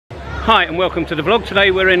Hi and welcome to the vlog.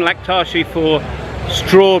 Today we're in Laktashi for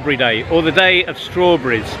Strawberry Day, or the Day of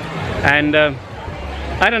Strawberries. And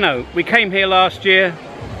I don't know, we came here last year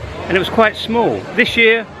and it was quite small. This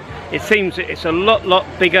year it seems that it's a lot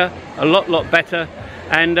bigger, a lot better.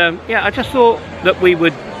 And yeah, I just thought that we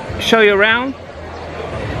would show you around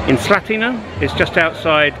in Slatina. It's just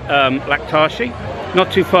outside Laktashi,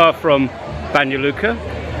 not too far from Banja Luka.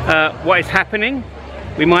 What is happening?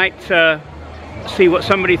 We might see what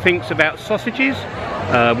somebody thinks about sausages.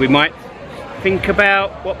 We might think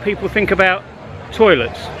about what people think about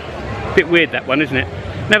toilets. Bit weird, that one, isn't it?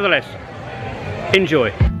 Nevertheless,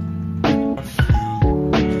 enjoy.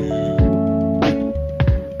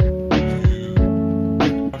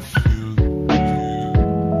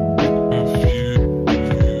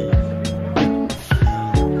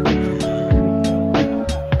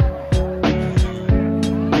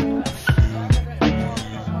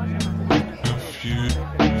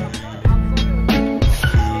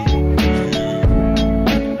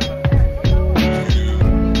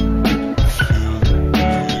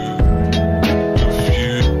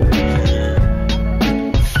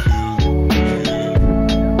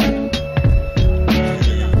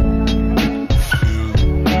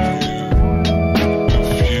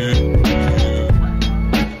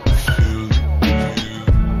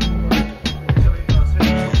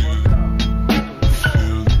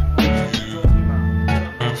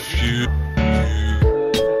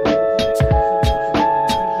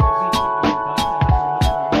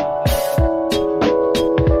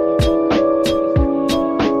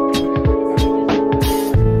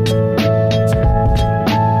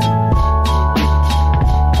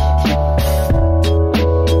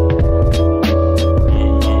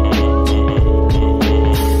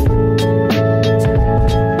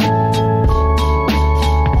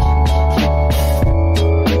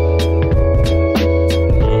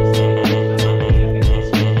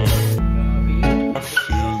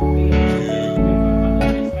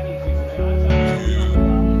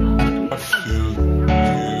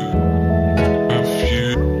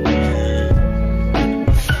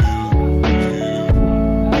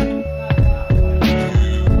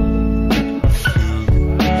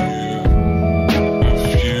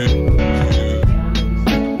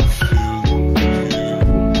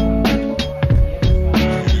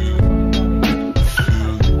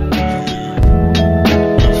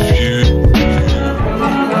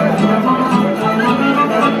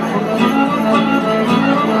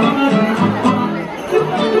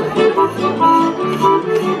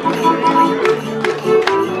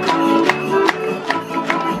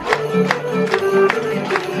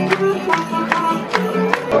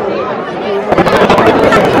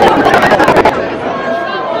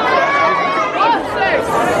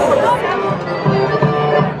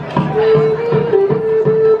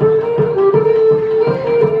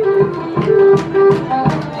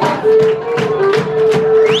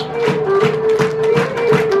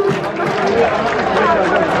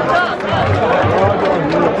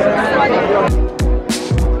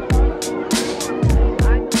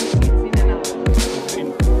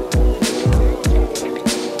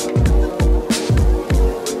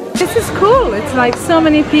 This is cool. It's like so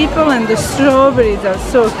many people and the strawberries are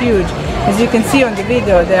so huge. As you can see on the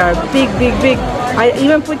video, they are big. I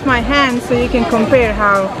even put my hand so you can compare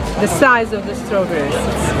how the size of the strawberries.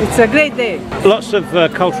 It's a great day. Lots of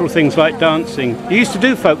cultural things like dancing. You used to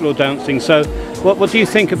do folklore dancing, so what do you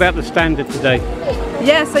think about the standard today?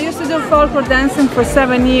 Yes, I used to do folklore dancing for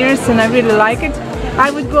 7 years and I really like it. I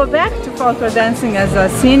would go back to folklore dancing as a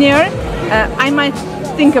senior. I might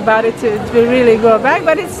think about it to really go back,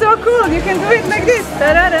 but it's so cool. You can do it like this.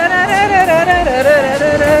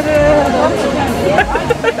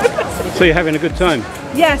 So you're having a good time?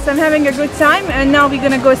 Yes, I'm having a good time, and now we're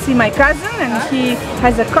gonna go see my cousin, and he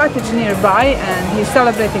has a cottage nearby and he's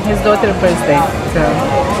celebrating his daughter's birthday. So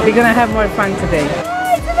we're gonna have more fun today.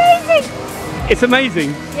 Oh, it's amazing! It's amazing?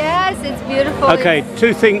 Yes, it's beautiful. Okay,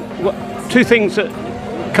 two things that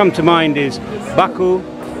come to mind is Baku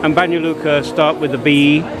and Banja Luka start with a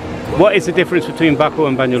B. What is the difference between Baku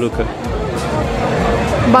and Banja Luka?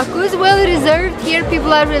 Baku is well reserved. Here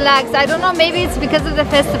people are relaxed. I don't know, maybe it's because of the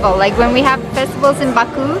festival. Like when we have festivals in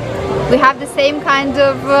Baku, we have the same kind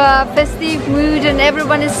of festive mood and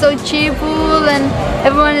everyone is so cheerful and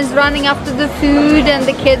everyone is running after the food and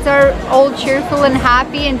the kids are all cheerful and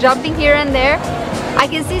happy and jumping here and there. I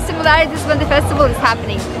can see similarities when the festival is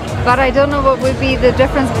happening, but I don't know what would be the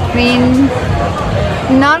difference between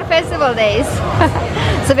non-festival days.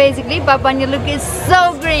 So basically, Banja Luka is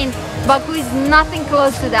so green. Baku is nothing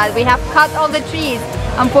close to that. We have cut all the trees.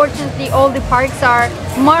 Unfortunately, all the parks are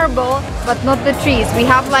marble, but not the trees. We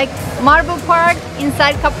have like marble park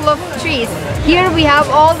inside couple of trees. Here we have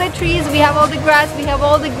all the trees, we have all the grass, we have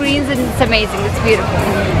all the greens, and it's amazing. It's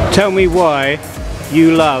beautiful. Tell me why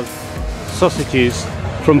you love sausages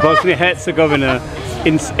from Bosnia and Herzegovina.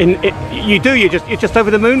 You're just over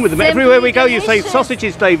the moon with them. Simply Everywhere we go, you say delicious.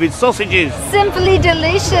 sausages, David, sausages. Simply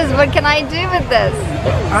delicious. What can I do with this?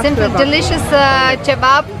 Simply delicious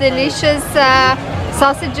kebab, delicious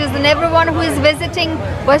sausages, and everyone who is visiting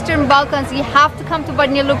Western Balkans, you have to come to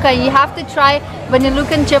Banja Luka. You have to try Banja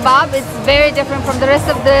Lukan kebab. It's very different from the rest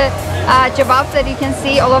of the kebabs that you can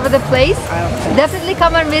see all over the place. Definitely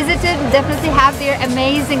come and visit it. Definitely have their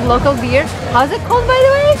amazing local beer. How's it called, by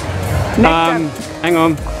the way? Hang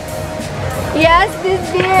on. Yes, this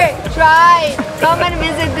beer. Try. Come and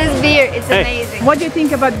visit this beer. It's amazing. What do you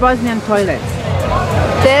think about Bosnian toilets?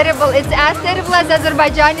 Terrible. It's as terrible as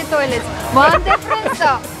Azerbaijani toilets. One difference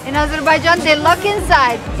though. In Azerbaijan, they lock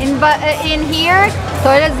inside. In here,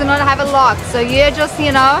 toilets do not have a lock. So you're just,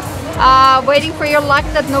 you know, waiting for your luck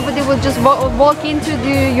that nobody will just walk into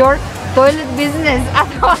your toilet business.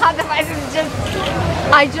 Otherwise, it's just...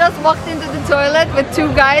 I just walked into the toilet with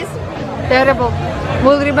two guys. Terrible.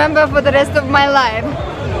 Will remember for the rest of my life.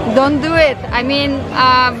 Don't do it. I mean,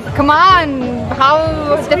 come on.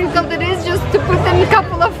 How difficult it is just to put in a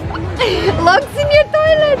couple of locks in your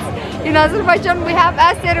toilets. In Azerbaijan, we have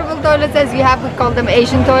as terrible toilets as you have. We call them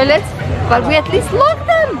Asian toilets, but we at least lock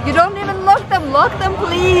them. You don't even lock them. Lock them,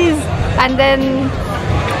 please. And then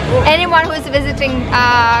anyone who is visiting,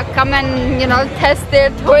 come and, you know, test their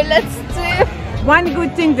toilets too. One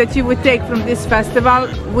good thing that you would take from this festival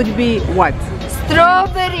would be what?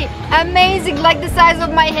 Strawberry, amazing, like the size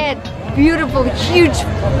of my head. Beautiful, huge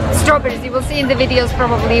strawberries. You will see in the videos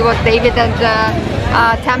probably what David and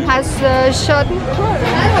Tam has shot.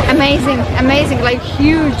 Amazing, amazing, like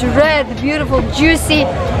huge, red, beautiful, juicy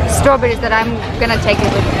strawberries that I'm gonna take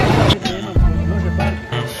it with me.